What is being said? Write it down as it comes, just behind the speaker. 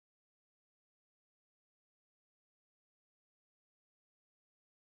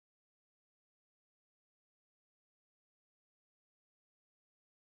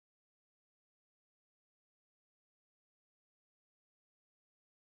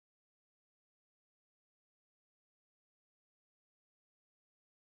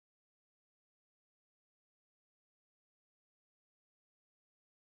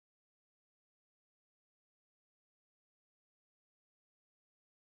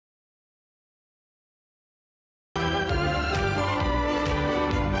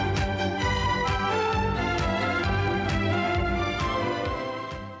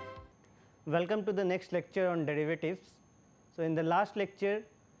Welcome to the next lecture on derivatives. So, in the last lecture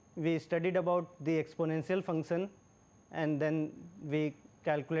we studied about the exponential function and then we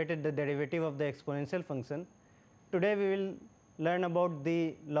calculated the derivative of the exponential function. Today we will learn about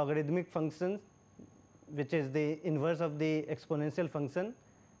the logarithmic function, which is the inverse of the exponential function,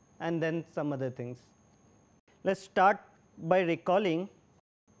 and then some other things. Let us start by recalling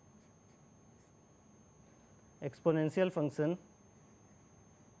exponential function.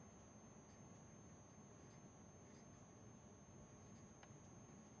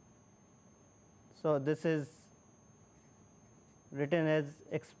 So, this is written as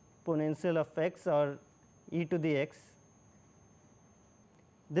exponential of x or e to the x.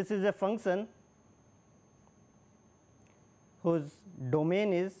 This is a function whose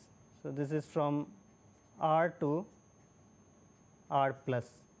domain is, so this is from R to R plus,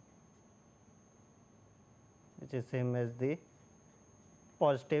 which is same as the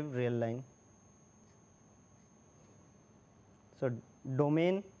positive real line. So,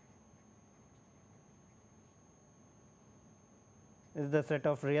 domain is the set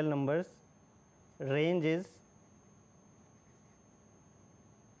of real numbers, range is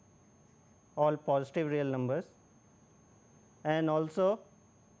all positive real numbers, and also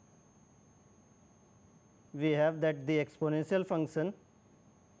we have that the exponential function,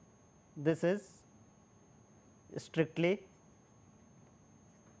 this is strictly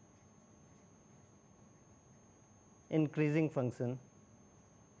increasing function.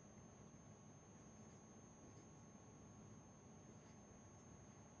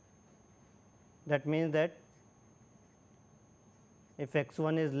 That means that if x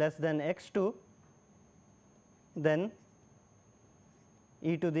 1 is less than x 2, then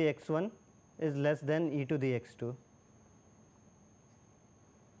e to the x 1 is less than e to the x 2.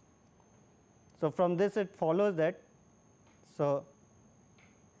 So, from this it follows that, so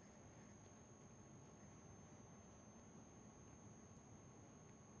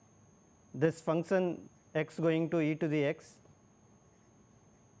this function x going to e to the x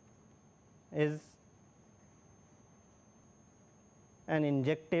is an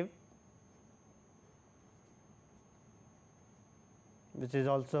injective, which is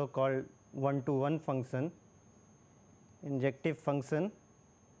also called one to one function, injective function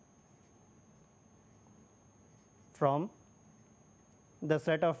from the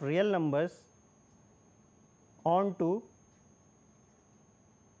set of real numbers onto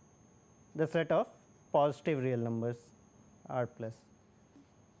the set of positive real numbers R plus.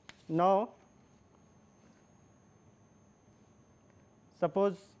 Now,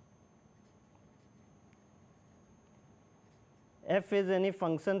 suppose f is any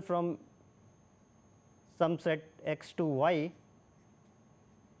function from some set x to y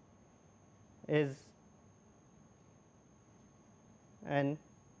is an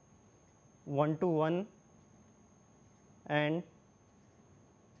one to one and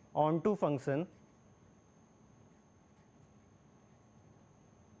onto function,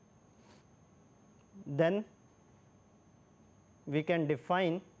 then we can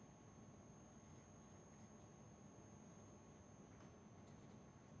define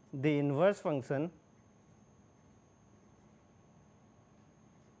the inverse function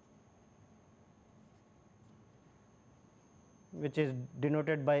which is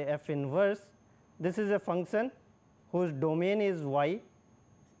denoted by f inverse. This is a function whose domain is y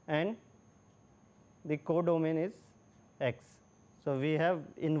and the codomain is x. So, we have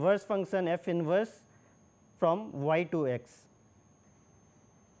inverse function f inverse from y to x.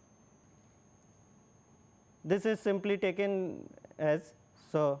 This is simply taken as,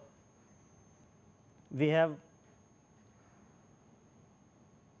 so we have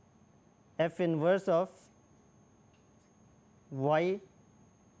f inverse of y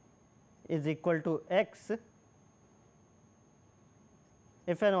is equal to x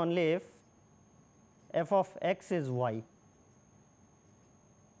if and only if f of x is y.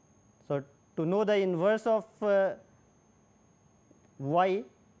 So, to know the inverse of y,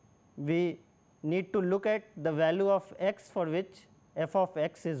 we need to look at the value of x for which f of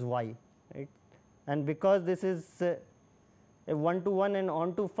x is y, right. And because this is a one to one and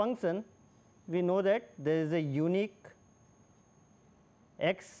onto function, we know that there is a unique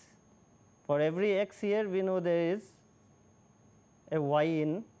x. For every x here, we know there is a y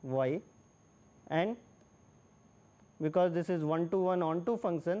in y, and because this is one to one onto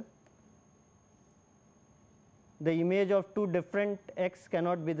function, the image of two different x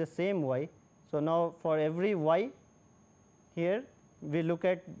cannot be the same y. So, now for every y here we look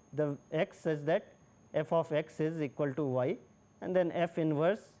at the x such that f of x is equal to y, and then f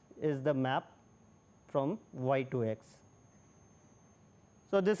inverse is the map from y to x.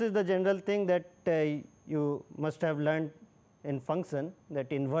 So, this is the general thing that you must have learned in function, that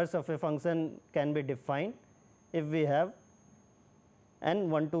inverse of a function can be defined if we have an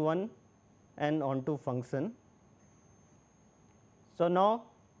one to one and onto function. So, now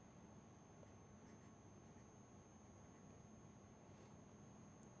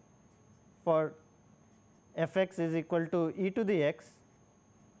for f x is equal to e to the x,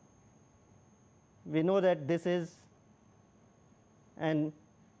 we know that this is an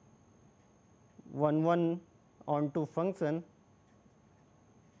 1 onto function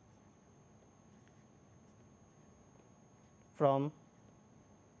from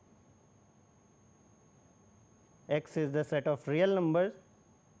x is the set of real numbers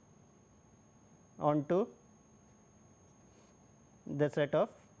onto the set of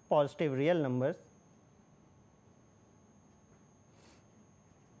positive real numbers.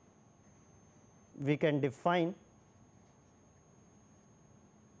 We can define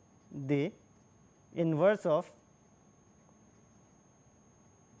the inverse of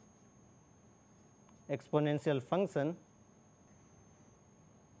exponential function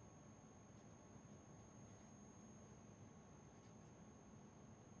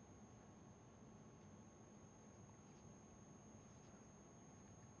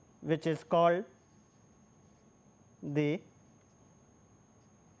which is called the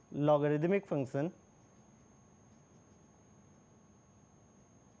logarithmic function,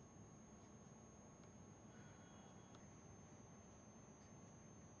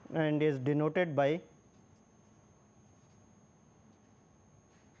 and is denoted by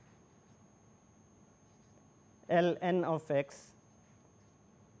ln of x.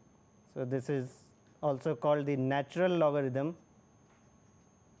 So, this is also called the natural logarithm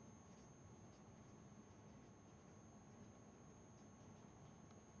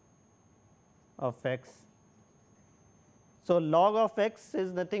of x. So, log of x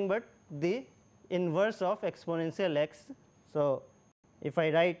is nothing but the inverse of exponential x. So, if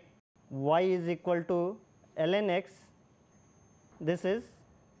I write y is equal to ln x, this is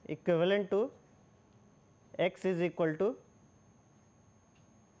equivalent to x is equal to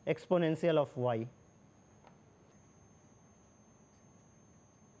exponential of y.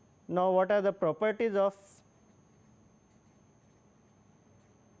 Now, what are the properties of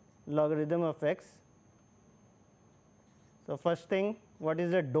logarithm of x? So, first thing, what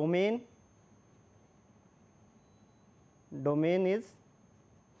is the domain? Domain is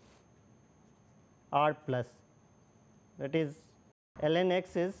r plus, that is ln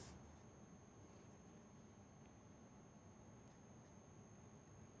x is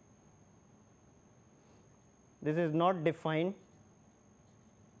this is not defined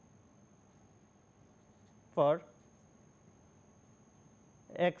for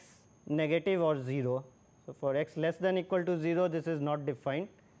x negative or 0. So, for x less than equal to 0, this is not defined.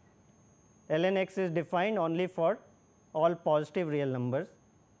 Ln x is defined only for all positive real numbers.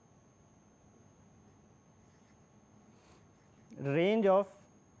 Range of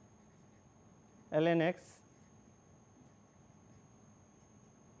ln x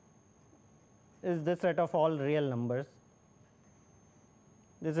is the set of all real numbers.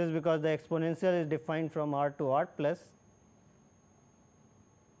 This is because the exponential is defined from r to r plus,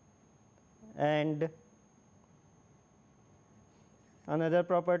 and another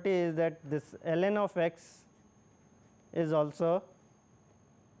property is that this ln of x is also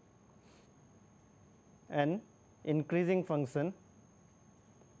an increasing function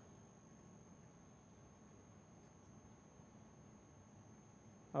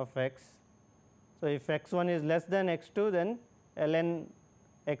of x. So, if x1 is less than x2, then ln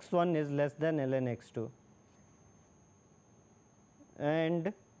x1 is less than ln x2,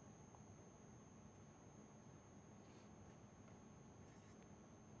 and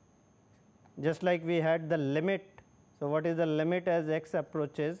just like we had the limit. So, what is the limit as x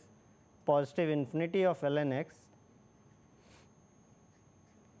approaches positive infinity of ln x?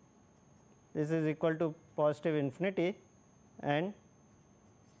 This is equal to positive infinity, and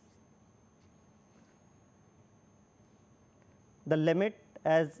the limit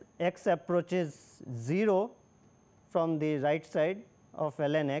as x approaches 0 from the right side of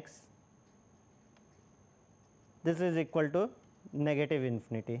ln x, this is equal to negative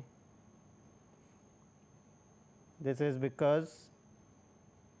infinity. This is because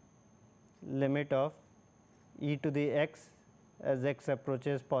limit of e to the x as x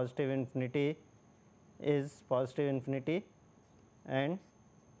approaches positive infinity is positive infinity, and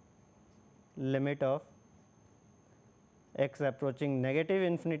limit of x approaching negative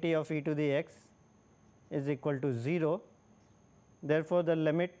infinity of e to the x is equal to 0. Therefore, the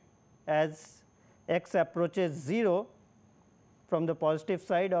limit as x approaches 0 from the positive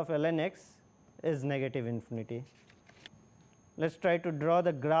side of ln x is negative infinity. Let us try to draw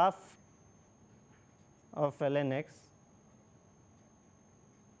the graph of ln x.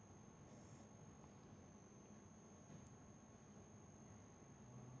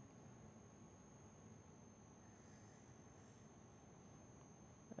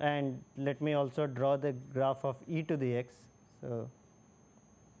 And let me also draw the graph of e to the x. So,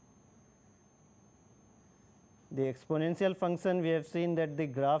 the exponential function, we have seen that the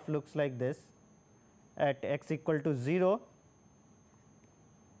graph looks like this. At x equal to 0,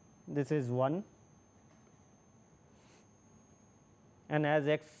 this is 1, and as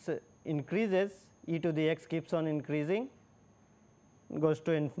x increases, e to the x keeps on increasing, goes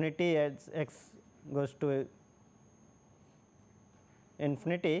to infinity as x goes to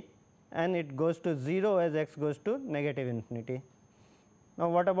infinity, and it goes to 0 as x goes to negative infinity. Now,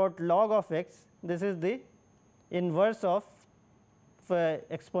 what about log of x? This is the inverse of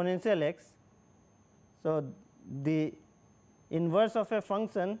exponential x. So, the inverse of a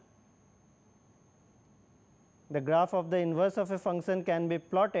function, the graph of the inverse of a function can be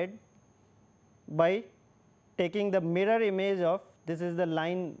plotted by taking the mirror image of, this is the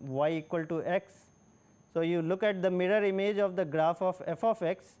line y equal to x. So, you look at the mirror image of the graph of f of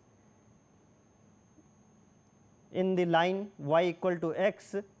x in the line y equal to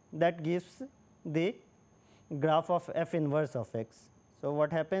x, that gives the graph of f inverse of x. So,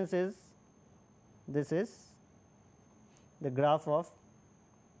 what happens is, this is the graph of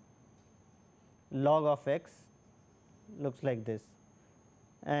log of x, looks like this,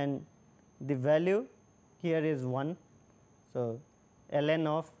 and the value here is 1. So, ln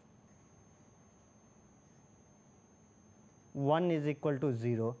of 1 is equal to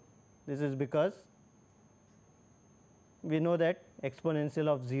 0. This is because we know that exponential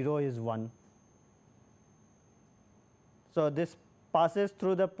of 0 is 1. So, this passes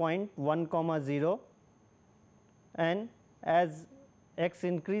through the point 1 comma 0, and as x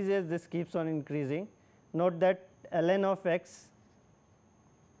increases, this keeps on increasing. Note that ln of x,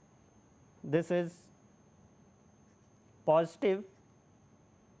 this is positive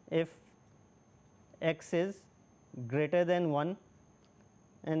if x is greater than 1,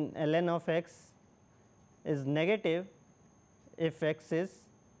 and ln of x is negative if x is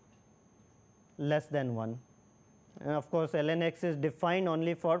less than 1. And of course, ln x is defined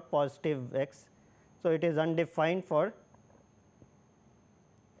only for positive x. So, it is undefined for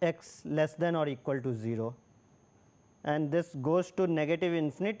x less than or equal to 0, and this goes to negative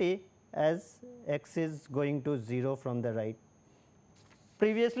infinity as x is going to 0 from the right.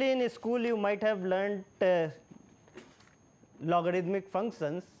 Previously in school, you might have learned logarithmic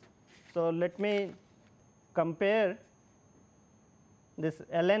functions. So, let me compare this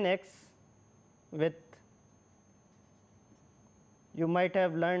ln x with, you might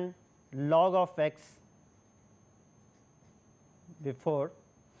have learned log of x before.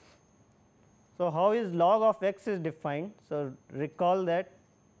 So, how is log of x is defined? So, recall that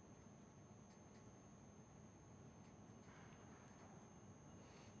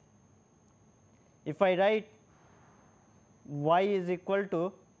if I write y is equal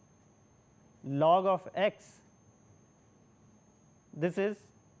to log of x, this is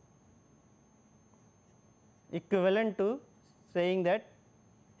equivalent to saying that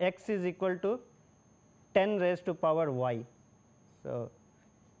x is equal to 10 raised to power y. So,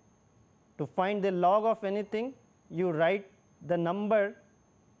 to find the log of anything, you write the number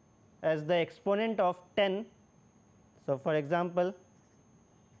as the exponent of 10. So, for example,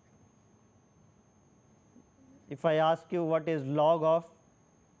 if I ask you what is log of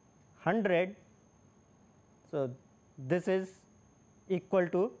 100, so this is equal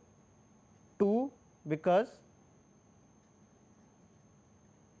to 2, because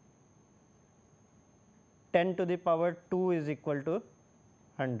ten to the power 2 is equal to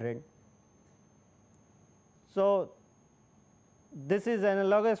 100. So, this is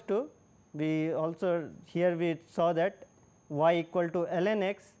analogous to, we also here we saw that y equal to ln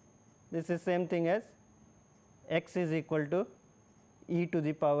x, this is same thing as x is equal to e to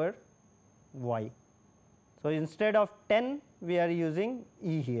the power y. So, instead of 10 we are using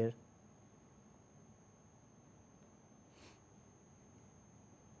e here.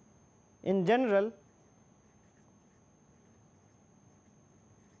 In general,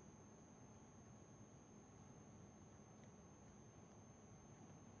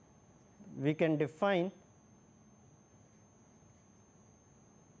 we can define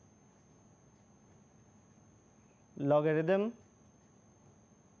logarithm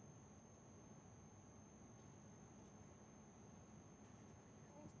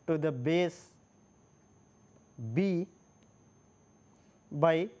to the base b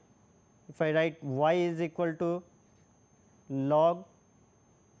by, if I write y is equal to log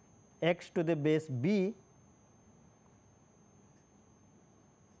x to the base b,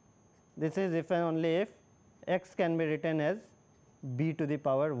 this is if and only if x can be written as b to the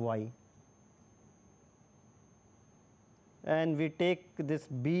power y, and we take this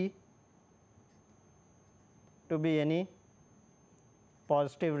b to be any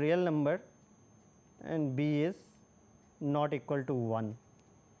positive real number and b is not equal to 1.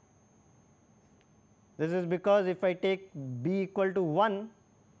 This is because if I take b equal to 1,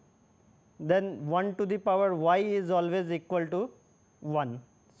 then 1 to the power y is always equal to 1.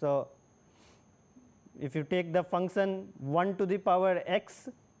 So, if you take the function 1 to the power x,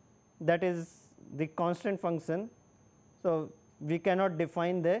 that is the constant function. So, we cannot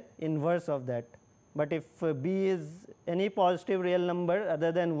define the inverse of that, but if b is any positive real number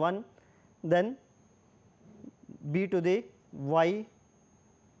other than 1, then b to the y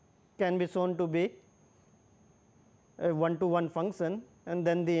can be shown to be a 1 to 1 function, and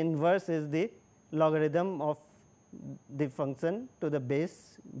then the inverse is the logarithm of the function to the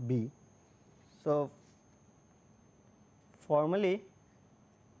base b. So, formally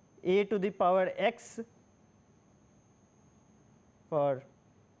a to the power x for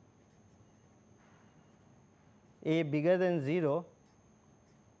a bigger than 0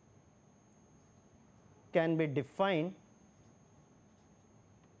 can be defined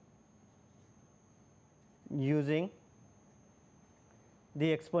using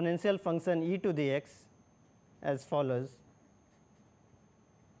the exponential function e to the x as follows.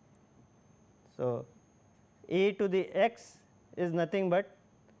 So, a to the x is nothing but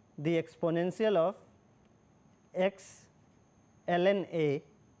the exponential of x ln a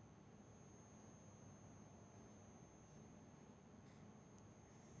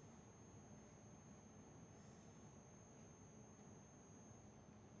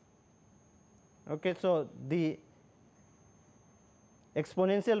Okay, so, the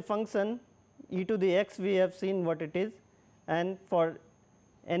exponential function e to the x, we have seen what it is, and for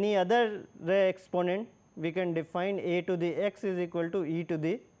any other exponent we can define a to the x is equal to e to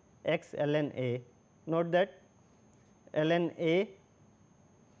the x ln a. Note that ln a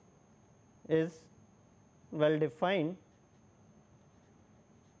is well defined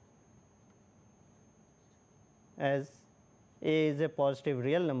as a is a positive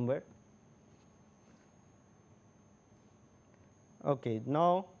real number. Okay,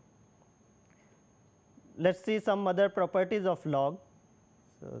 now let us see some other properties of log.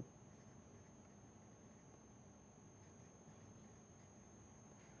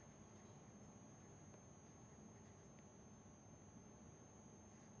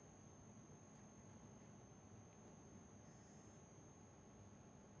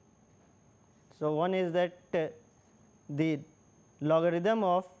 So, one is that the logarithm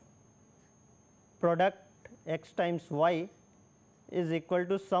of product x times y is equal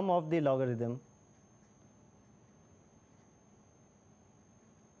to sum of the logarithm.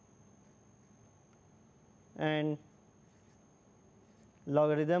 And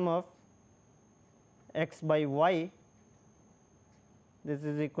logarithm of x by y, this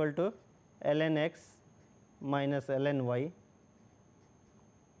is equal to ln x minus ln y.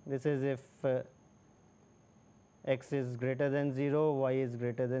 This is if x is greater than 0, y is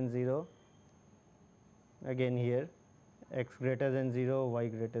greater than 0, again here x greater than 0, y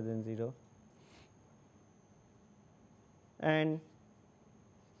greater than 0, and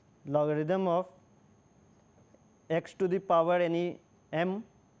logarithm of x to the power any m,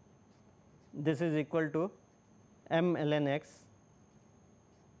 this is equal to m ln x,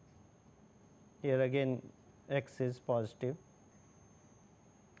 here again x is positive.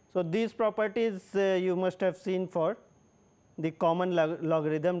 So, these properties you must have seen for the common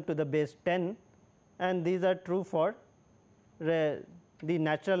logarithm to the base 10, and these are true for the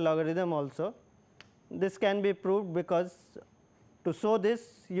natural logarithm also. This can be proved because to show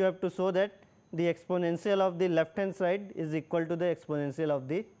this you have to show that the exponential of the left hand side is equal to the exponential of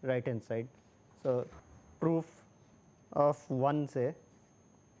the right hand side. So, proof of 1 say.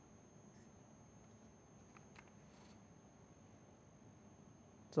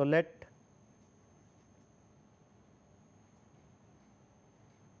 So, let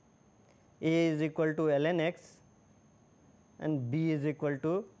a is equal to ln x and b is equal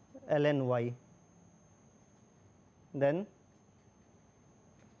to ln y. Then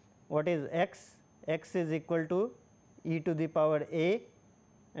what is x? X is equal to e to the power a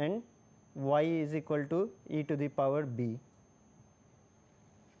and y is equal to e to the power b.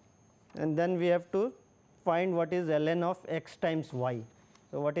 And then we have to find what is ln of x times y.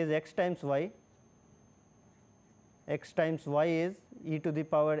 So, what is x times y? x times y is e to the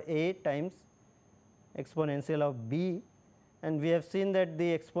power a times exponential of b, and we have seen that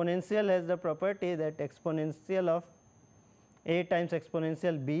the exponential has the property that exponential of a times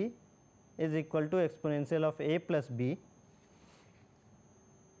exponential b is equal to exponential of a plus b,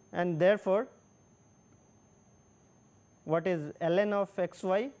 and therefore, what is ln of x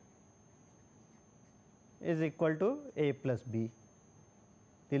y is equal to a plus b.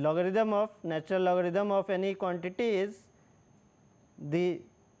 The logarithm of natural logarithm of any quantity is the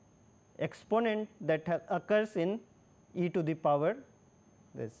exponent that occurs in e to the power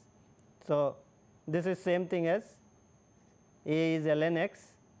this. So, this is same thing as a is ln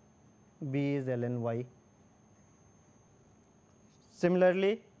x, b is ln y.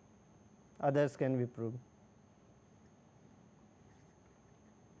 Similarly, others can be proved.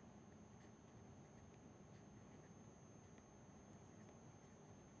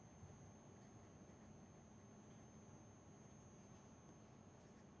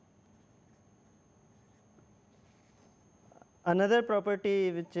 Another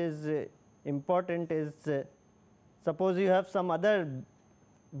property which is important is suppose you have some other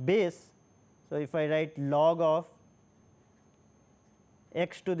base. So, if I write log of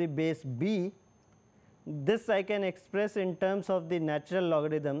x to the base b, this I can express in terms of the natural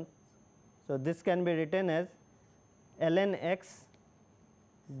logarithm. So, this can be written as ln x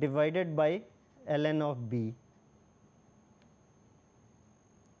divided by ln of b,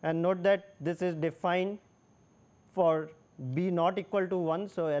 and note that this is defined for b not equal to 1.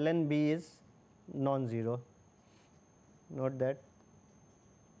 So, ln b is non-zero. Note that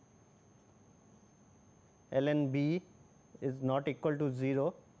ln b is not equal to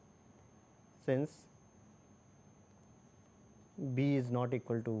 0, since b is not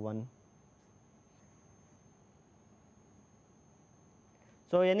equal to 1.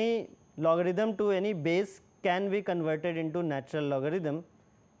 So, any logarithm to any base can be converted into natural logarithm.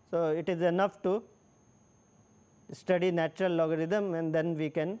 So, it is enough to study natural logarithm, and then we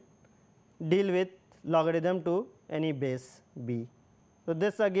can deal with logarithm to any base b. So,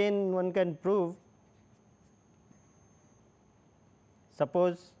 this again one can prove.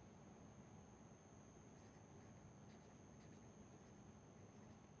 Suppose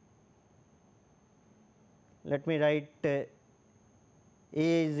let me write a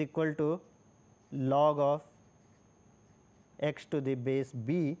is equal to log of x to the base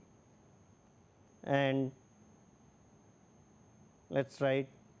b, and let us write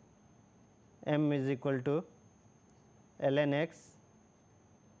m is equal to ln x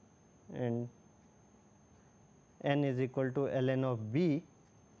and n is equal to ln of b,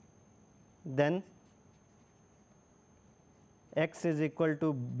 then x is equal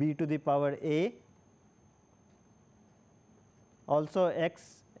to b to the power a, also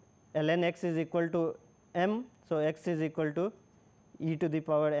x ln x is equal to m. So, x is equal to e to the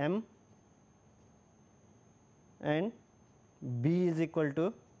power m, and b is equal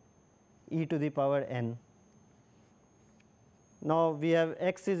to e to the power n. Now, we have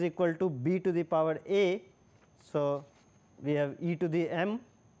x is equal to b to the power a. So, we have e to the m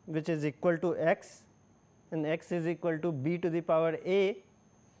which is equal to x, and x is equal to b to the power a,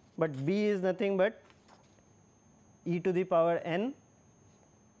 but b is nothing but e to the power n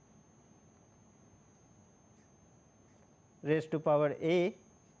raised to power a,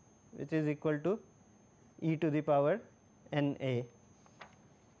 which is equal to e to the power n a.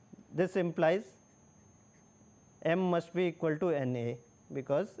 This implies m must be equal to n a,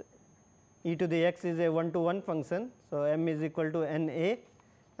 because e to the x is a 1 to 1 function. So, m is equal to n a,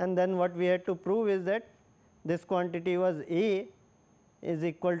 and then what we had to prove is that this quantity was a is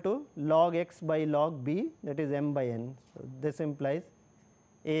equal to log x by log b, that is m by n. So, this implies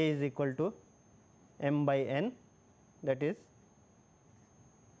a is equal to m by n, that is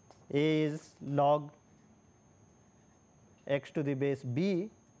a is log x to the base b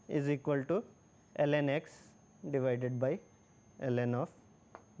is equal to ln x divided by ln of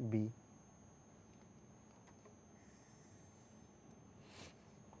b.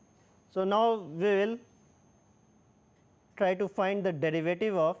 So, now we will try to find the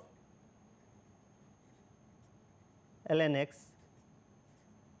derivative of ln x.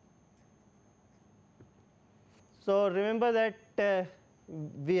 So, remember that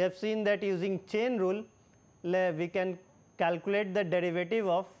we have seen that using chain rule we can calculate the derivative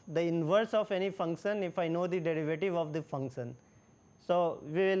of the inverse of any function if I know the derivative of the function. So,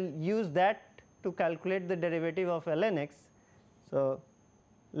 we will use that to calculate the derivative of ln x. So,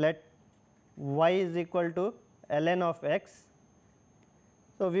 let y is equal to ln of x.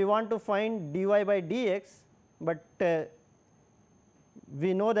 So, we want to find dy by dx, but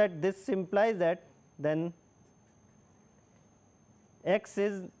we know that this implies that then x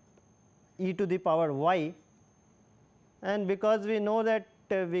is e to the power y, and because we know that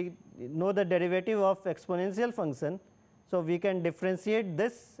we know the derivative of exponential function. So, we can differentiate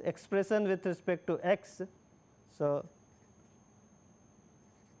this expression with respect to x. So,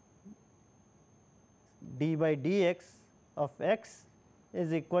 d by dx of x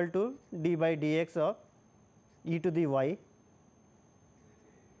is equal to d by dx of e to the y,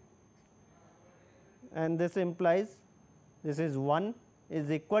 and this implies this is 1 is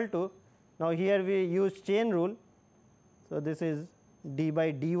equal to, now here we use chain rule. So, this is d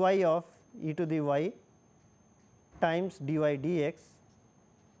by dy of e to the y times dy dx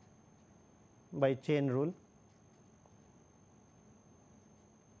by chain rule,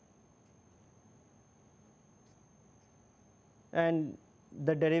 and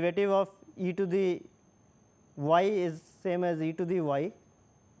the derivative of e to the y is same as e to the y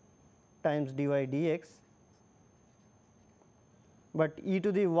times dy dx, but e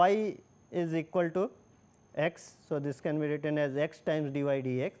to the y is equal to x. So, this can be written as x times dy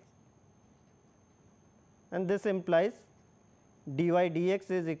dx, and this implies dy dx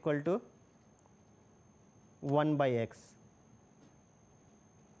is equal to 1 by x.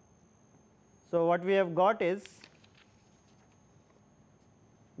 So, what we have got is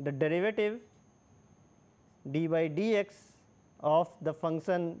the derivative d by dx of the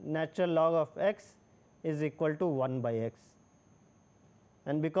function natural log of x is equal to 1 by x,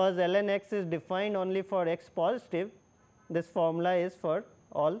 and because ln x is defined only for x positive, this formula is for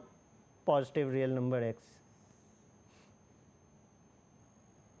all positive real number x.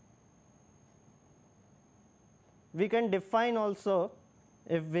 We can define also,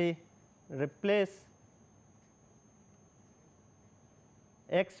 if we replace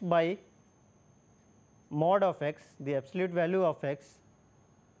x by mod of x, the absolute value of x,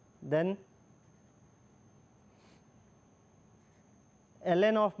 then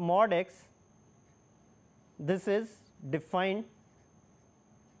ln of mod x, this is defined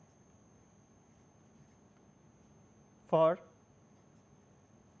for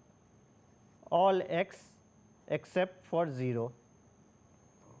all x except for 0,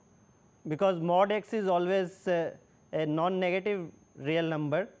 because mod x is always a non-negative real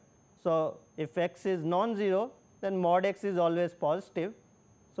number. So, if x is non-zero, then mod x is always positive.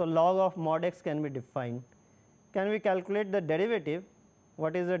 So, log of mod x can be defined. Can we calculate the derivative?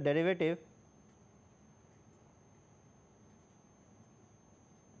 What is the derivative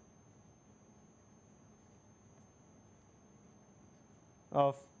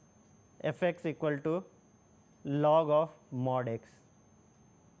of f x equal to log of mod x?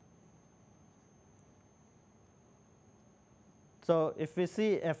 So, if we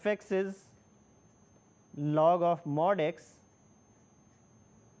see f x is log of mod x,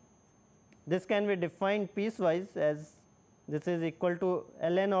 this can be defined piecewise as this is equal to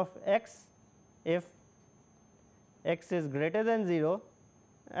ln of x if x is greater than 0,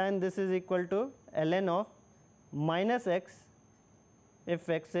 and this is equal to ln of minus x if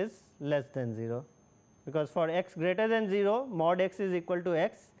x is less than 0, because for x greater than 0 mod x is equal to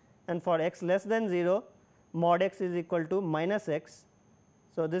x, and for x less than 0 mod x is equal to minus x.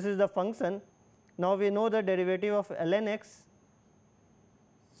 So, this is the function. Now, we know the derivative of ln x.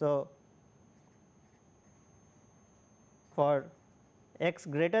 So, for x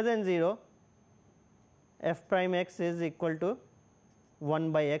greater than 0, f prime x is equal to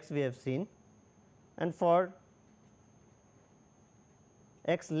 1 by x, we have seen, and for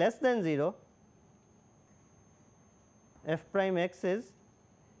x less than 0, f prime x is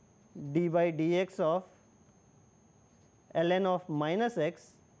d by dx of ln of minus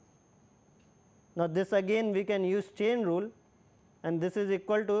x. Now, this again we can use chain rule, and this is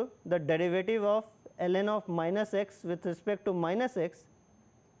equal to the derivative of ln of minus x with respect to minus x,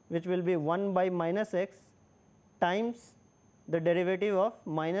 which will be 1 by minus x times the derivative of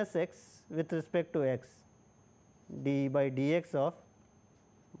minus x with respect to x, d by dx of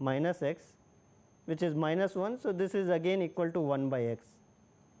minus x, which is minus 1. So, this is again equal to 1 by x.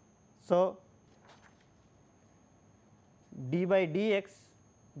 So, d by dx,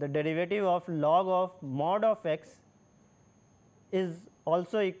 the derivative of log of mod of x, is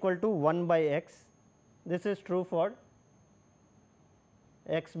also equal to 1 by x. This is true for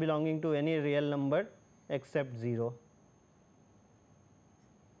x belonging to any real number except 0.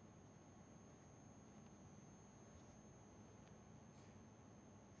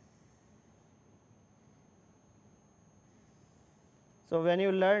 So, when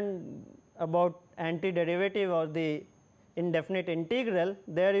you learn about antiderivative or the indefinite integral,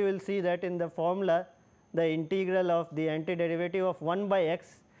 there you will see that in the formula the integral of the antiderivative of 1 by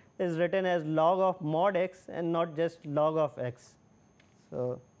x is written as log of mod x and not just log of x.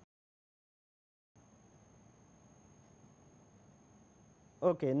 So,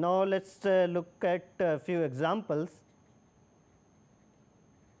 okay, now let us look at a few examples.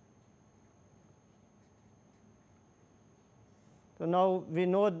 So, now we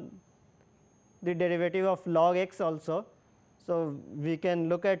know the derivative of log x also. So, we can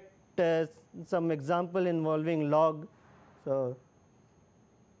look at some example involving log. So,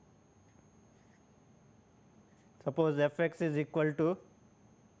 suppose f x is equal to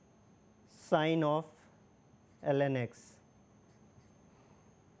sine of ln x,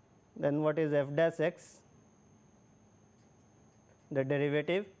 then what is f dash x? The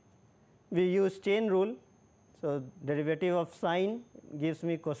derivative, we use chain rule. So, derivative of sine gives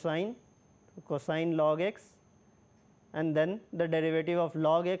me cosine, cosine log x, and then the derivative of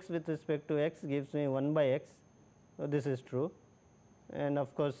log x with respect to x gives me 1 by x. So, this is true, and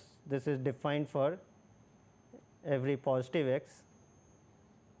of course, this is defined for every positive x.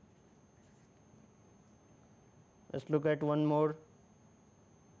 Let us look at one more.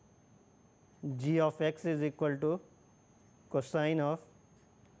 G of x is equal to cosine of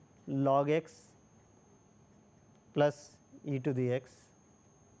log x plus e to the x.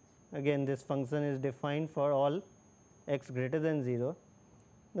 Again, this function is defined for all x greater than 0.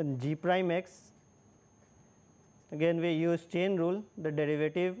 Then g prime x, again we use chain rule. The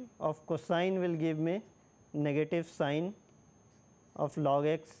derivative of cosine will give me negative sine of log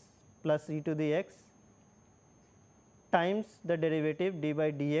x plus e to the x times the derivative d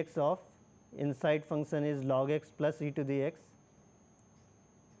by dx of inside function is log x plus e to the x,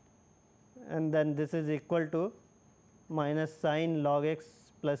 and then this is equal to minus sine log x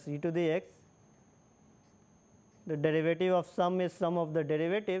plus e to the x. The derivative of sum is sum of the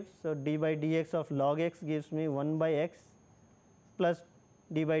derivatives. So, d by dx of log x gives me 1 by x plus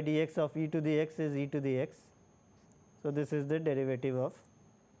d by dx of e to the x is e to the x. So, this is the derivative of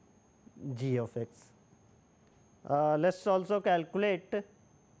g of x. Let us also calculate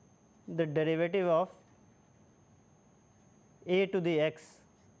the derivative of a to the x,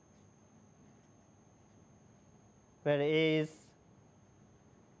 where a is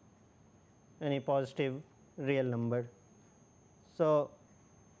any positive real number. So,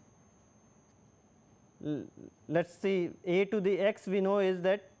 let us see, a to the x we know is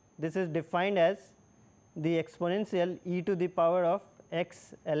that this is defined as the exponential e to the power of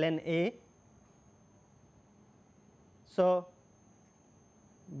x ln a. So,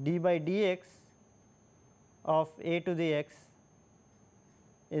 d by dx of a to the x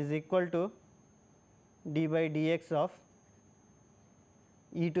is equal to d by dx of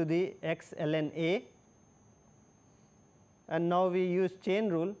e to the x ln a, and now we use chain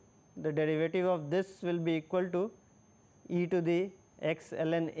rule. The derivative of this will be equal to e to the x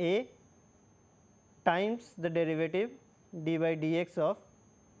ln a times the derivative d by dx of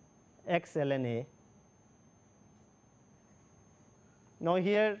x ln a. Now,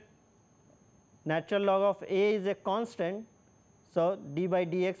 here natural log of a is a constant. So, d by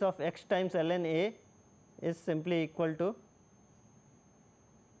dx of x times ln a is simply equal to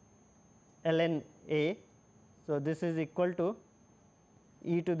ln a. So, this is equal to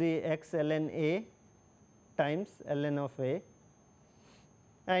e to the x ln a times ln of a,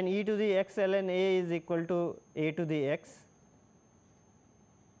 and e to the x ln a is equal to a to the x.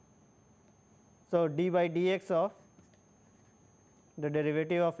 So, d by dx of the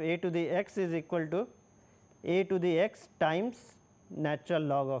derivative of a to the x is equal to a to the x times natural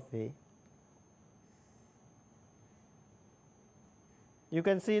log of a. You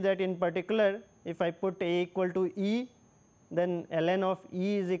can see that in particular, if I put a equal to e, then ln of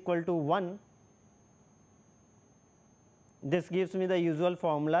e is equal to 1. This gives me the usual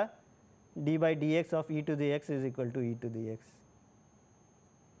formula, d by dx of e to the x is equal to e to the x.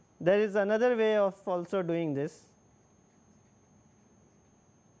 There is another way of also doing this.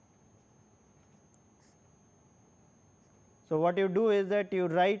 So, what you do is that you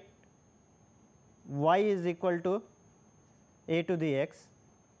write y is equal to a to the x.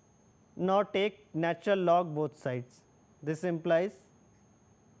 Now, take natural log both sides. This implies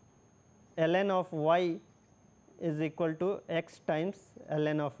ln of y is equal to x times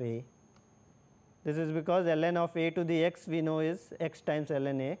ln of a. This is because ln of a to the x we know is x times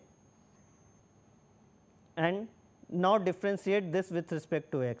ln a, and now differentiate this with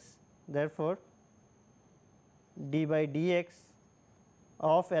respect to x. Therefore, d by dx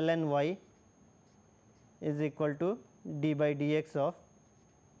of ln y is equal to d by dx of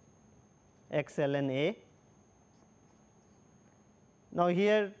x ln a. Now,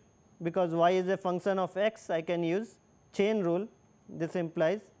 here because y is a function of x, I can use chain rule. This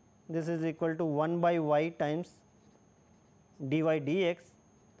implies this is equal to 1 by y times dy dx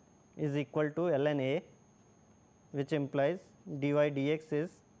is equal to ln a, which implies dy dx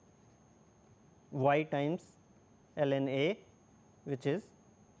is y times ln a, which is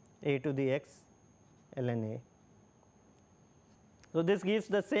a to the x ln a. So, this gives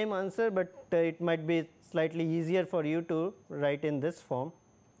the same answer, but it might be slightly easier for you to write in this form.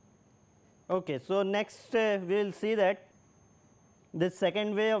 Okay, so, next we will see that this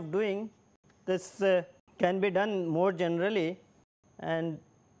second way of doing this can be done more generally, and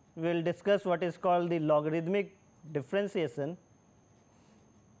we will discuss what is called the logarithmic differentiation.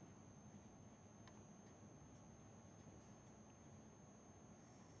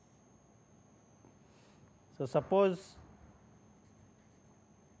 So, suppose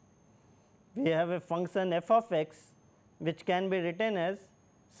we have a function f of x which can be written as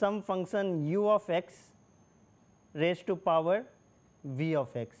some function u of x raised to power v of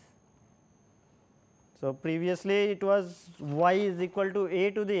x. So, previously it was y is equal to a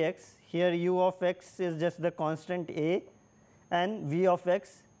to the x, here u of x is just the constant a and v of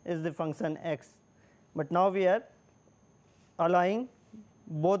x is the function x, but now we are allowing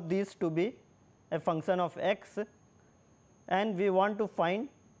both these to be a function of x and we want to find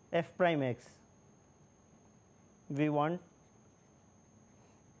f prime x. We want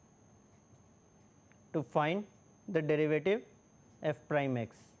to find the derivative f prime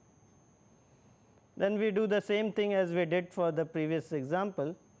x. Then we do the same thing as we did for the previous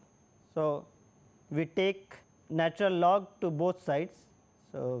example. So, we take natural log to both sides.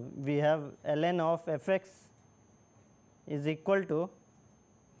 So, we have ln of f x is equal to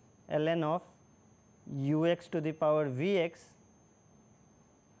ln of u x to the power v x,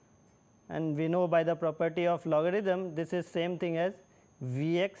 and we know by the property of logarithm this is same thing as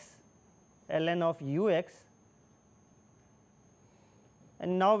v x ln of u x,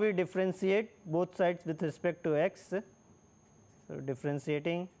 and now we differentiate both sides with respect to x. So,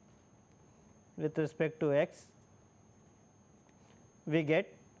 differentiating with respect to x, we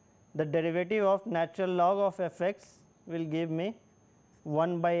get the derivative of natural log of f x will give me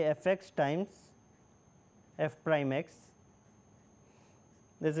 1 by f x times f prime x.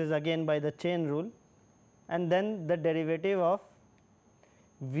 This is again by the chain rule, and then the derivative of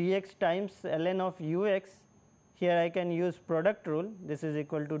v x times ln of u x, here I can use product rule, this is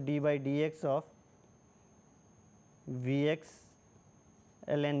equal to d by dx of v x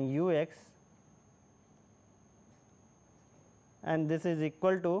ln u x, and this is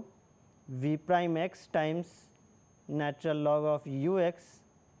equal to v prime x times natural log of u x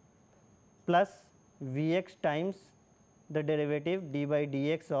plus v x times the derivative d by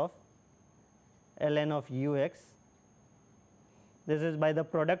dx of ln of u x. This is by the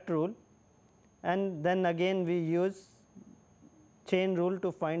product rule, and then again we use chain rule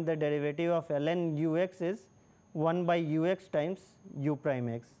to find the derivative of ln u x is 1 by u x times u prime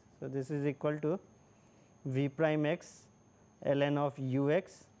x. So, this is equal to v prime x ln of u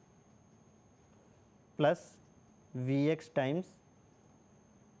x plus v x times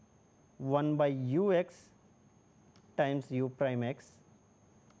 1 by u x times u prime x.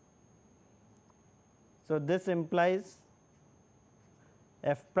 So, this implies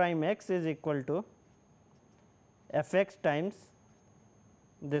f prime x is equal to f x times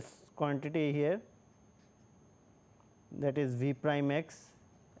this quantity here, that is v prime x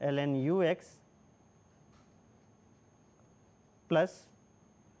ln u x plus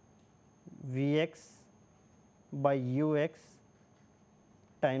v x by u x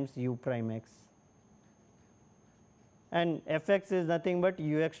times u prime x, and f x is nothing but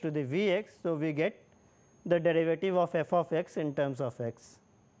u x to the v x. So, we get the derivative of f of x in terms of x.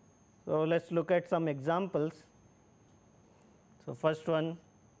 So, let us look at some examples. So, first one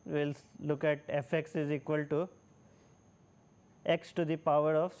we will look at f x is equal to x to the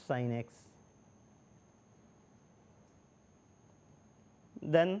power of sin x.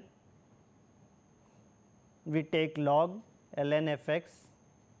 Then we take log ln f x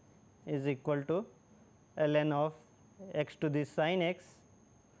is equal to ln of x to the sin x,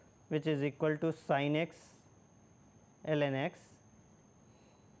 which is equal to sin x ln x,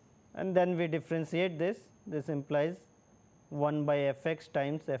 and then we differentiate this. This implies 1 by f x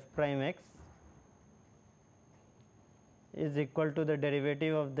times f prime x is equal to the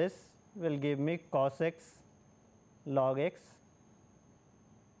derivative of this will give me cos x log x,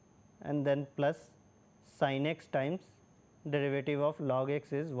 and then plus sin x times derivative of log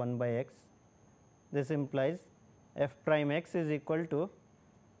x is 1 by x. This implies f prime x is equal to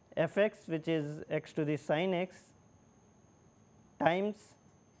f x, which is x to the sin x times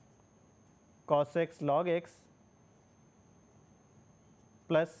cos x log x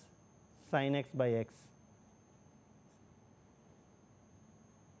plus sin x by x.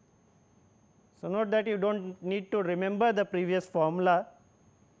 So, note that you do not need to remember the previous formula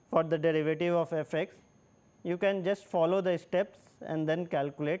for the derivative of f x, you can just follow the steps and then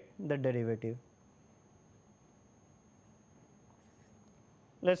calculate the derivative.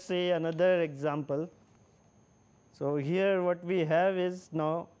 Let us see another example. So, here what we have is,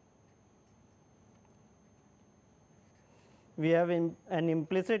 now we have an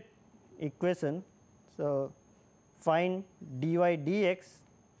implicit equation. So, find dy dx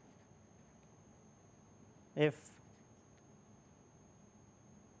if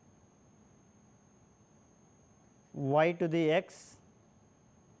y to the x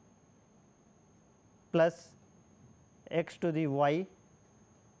plus x to the y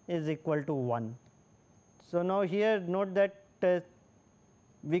is equal to 1. So, now here note that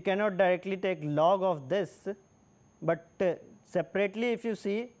we cannot directly take log of this, but separately if you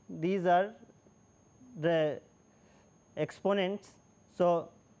see, these are the exponents. So,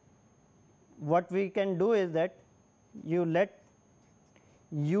 what we can do is that you let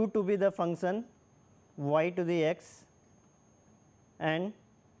u to be the function y to the x and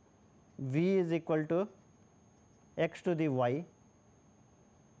v is equal to x to the y.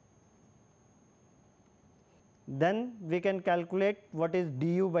 Then we can calculate what is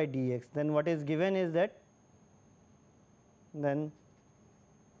du by dx. Then what is given is that, then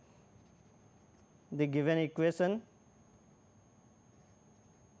the given equation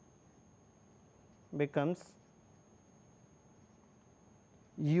becomes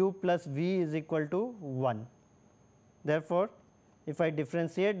u plus v is equal to 1. Therefore, if I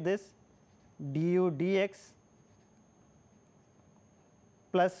differentiate this, du dx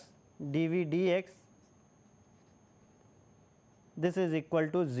plus dv dx, this is equal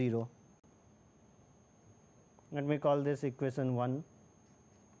to 0. Let me call this equation 1.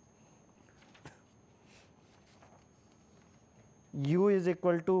 U is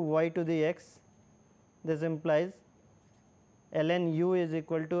equal to y to the x, this implies ln u is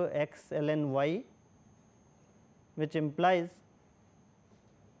equal to x ln y, which implies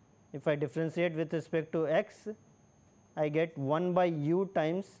if I differentiate with respect to x, I get 1 by u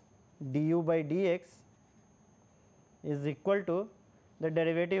times du by dx is equal to the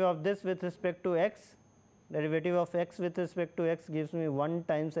derivative of this with respect to x. Derivative of x with respect to x gives me 1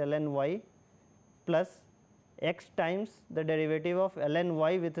 times ln y plus x times the derivative of ln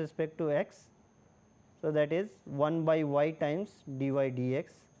y with respect to x. So, that is 1 by y times dy dx,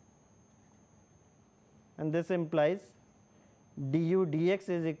 and this implies du dx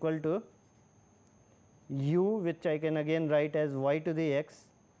is equal to u, which I can again write as y to the x,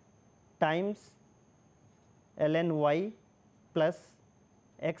 times ln y plus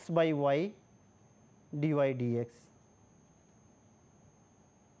x by y dy dx.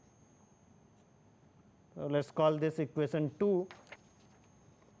 So, let us call this equation 2.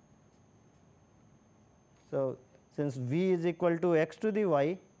 So, since v is equal to x to the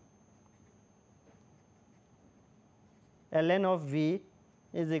y, ln of v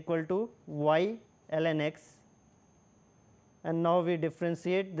is equal to y ln x, and now we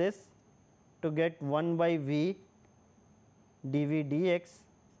differentiate this to get 1 by v dv dx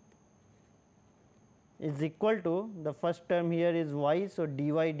is equal to, the first term here is y. So, dy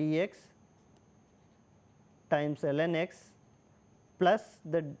dx times ln x plus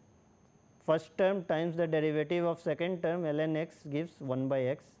the first term times the derivative of second term ln x gives 1 by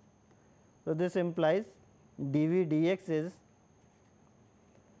x. So, this implies dv dx is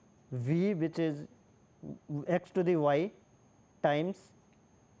v, which is x to the y, times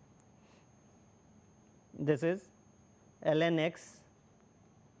this is ln x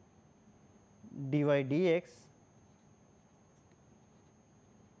dy dx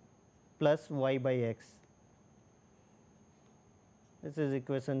plus y by x. This is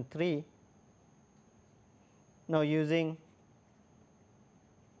equation 3. Now, using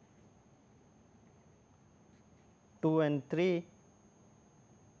 2 and 3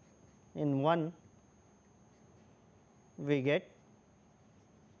 in 1, we get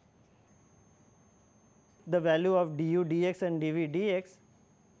the value of du dx and dv dx,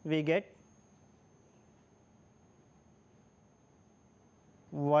 we get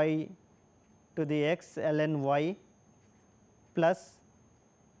y to the x ln y plus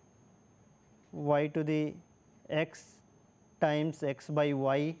y to the x times x by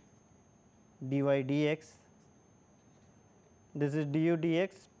y dy dx. This is du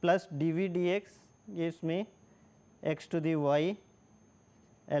dx plus dv dx gives me x to the y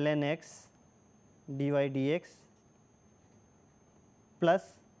ln x dy dx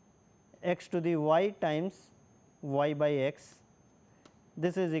plus x to the y times y by x.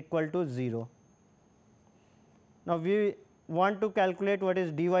 This is equal to 0. Now, we want to calculate what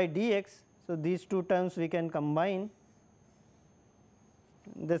is dy dx. So, these two terms we can combine.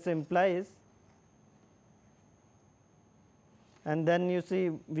 This implies, and then you see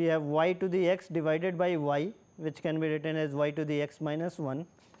we have y to the x divided by y, which can be written as y to the x minus 1.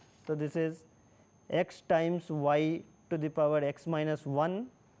 So, this is x times y to the power x minus 1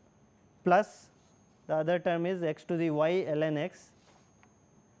 plus the other term is x to the y ln x,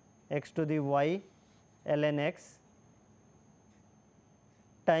 x to the y ln x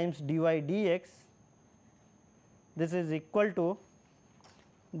times dy dx. This is equal to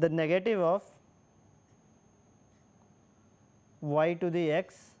the negative of y to the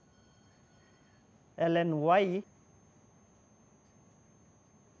x ln y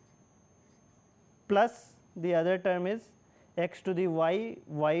plus the other term is x to the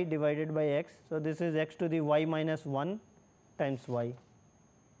y divided by x. So, this is x to the y minus 1 times y.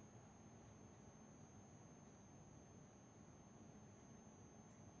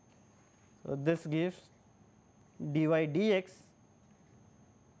 So, this gives dy dx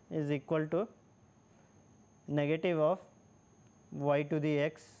is equal to negative of y to the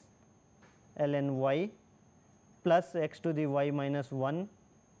x ln y plus x to the y minus 1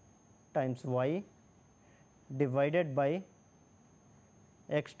 times y divided by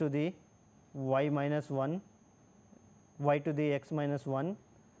x to the y minus 1 y to the x minus 1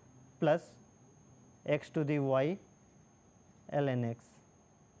 plus x to the y ln x.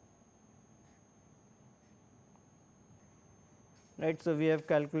 Right. So, we have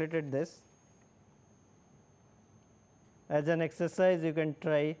calculated this. As an exercise you can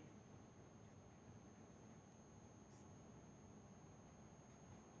try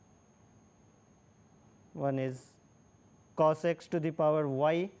one is cos x to the power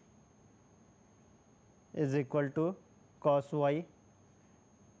y is equal to cos y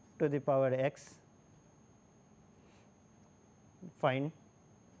to the power x. Find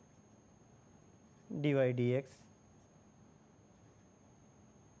dy dx.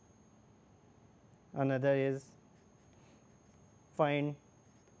 Another is find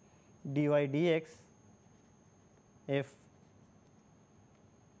dy dx if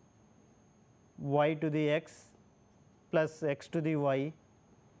y to the x plus x to the y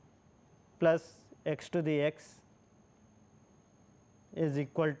plus x to the x is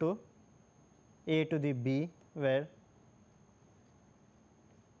equal to a to the b, where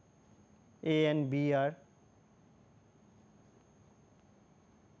a and b are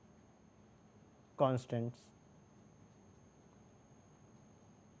constants.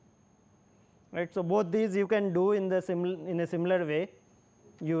 Right. So, both these you can do in the similar way.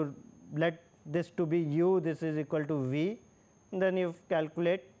 You let this to be u, this is equal to v, then you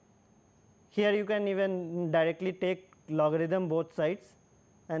calculate. Here you can even directly take logarithm both sides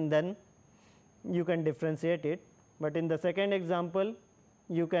and then you can differentiate it, but in the second example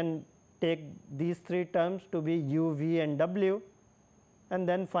you can take these three terms to be u, v and w and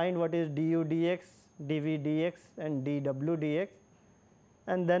then find what is du dx, dv dx and dw dx,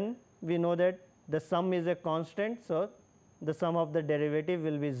 and then we know that the sum is a constant. So, the sum of the derivative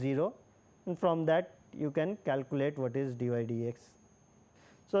will be 0, and from that you can calculate what is dy dx.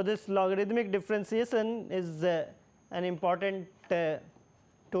 So, this logarithmic differentiation is an important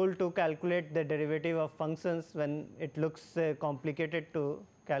tool to calculate the derivative of functions when it looks complicated to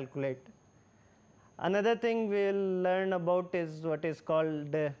calculate. Another thing we will learn about is what is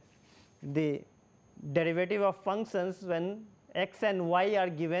called the derivative of functions when x and y are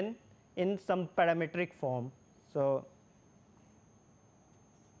given in some parametric form. So,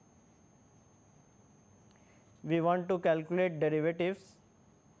 we want to calculate derivatives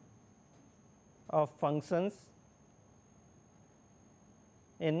of functions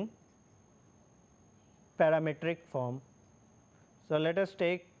in parametric form. So, let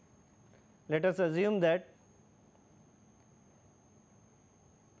us assume that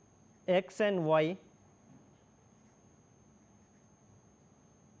x and y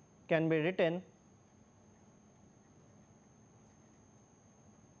can be written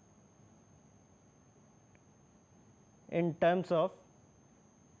in terms of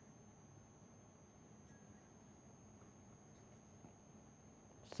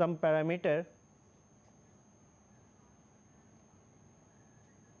some parameter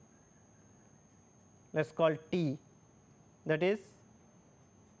let us call t, that is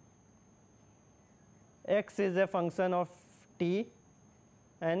x is a function of t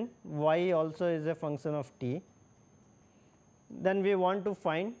and y also is a function of t. Then we want to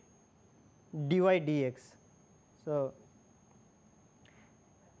find dy dx. So,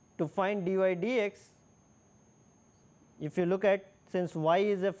 to find dy dx, if you look at, since y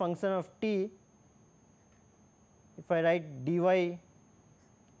is a function of t, if I write dy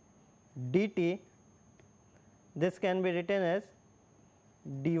dt, this can be written as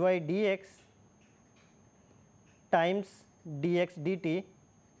dy dx times dx dt,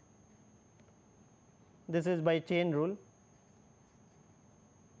 this is by chain rule,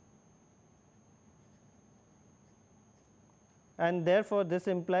 and therefore, this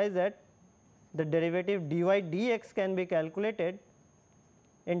implies that the derivative dy dx can be calculated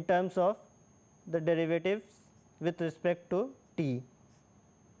in terms of the derivatives with respect to t.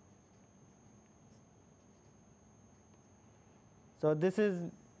 So, this is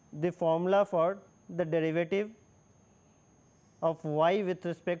the formula for the derivative of y with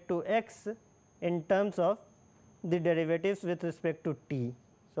respect to x in terms of the derivatives with respect to t.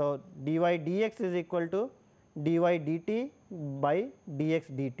 So, dy dx is equal to dy dt by dx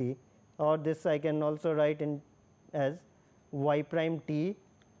dt, or this I can also write in as y prime t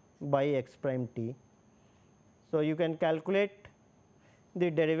by x prime t. So, you can calculate the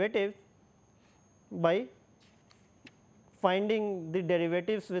derivative by finding the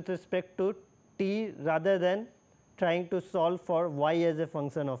derivatives with respect to t rather than trying to solve for y as a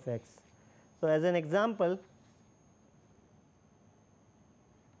function of x. So, as an example,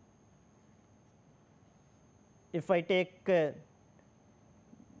 if I take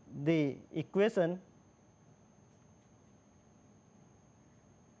the equation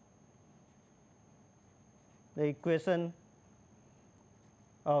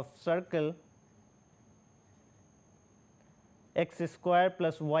of circle x square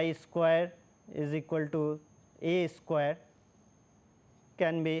plus y square is equal to a square,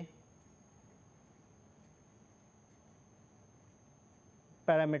 can be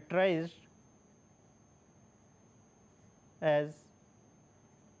parameterized as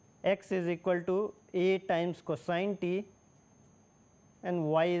x is equal to a times cosine t and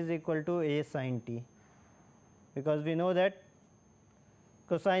y is equal to a sin t, because we know that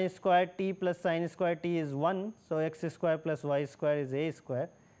cosine square t plus sin square t is 1. So, x square plus y square is a square.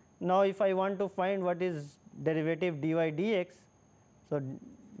 Now, if I want to find what is derivative dy dx, so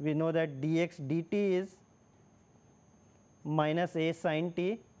we know that dx dt is minus a sin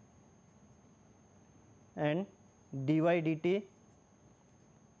t and dy dt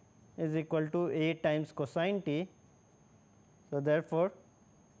is equal to a times cosine t. So, therefore,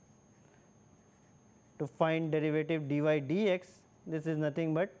 to find derivative dy dx, this is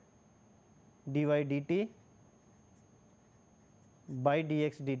nothing but dy dt by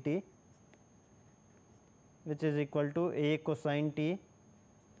dx dt, which is equal to a cosine t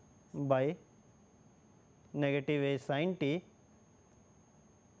by negative a sin t.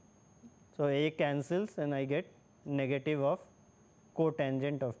 So, a cancels and I get negative of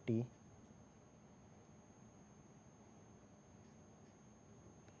cotangent of t.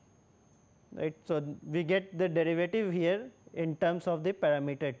 Right. So, we get the derivative here in terms of the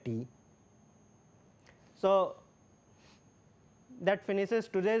parameter t. So, that finishes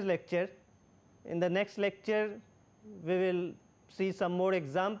today's lecture. In the next lecture, we will see some more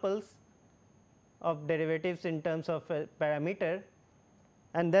examples of derivatives in terms of a parameter,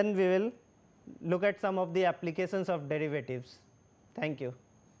 and then we will look at some of the applications of derivatives. Thank you.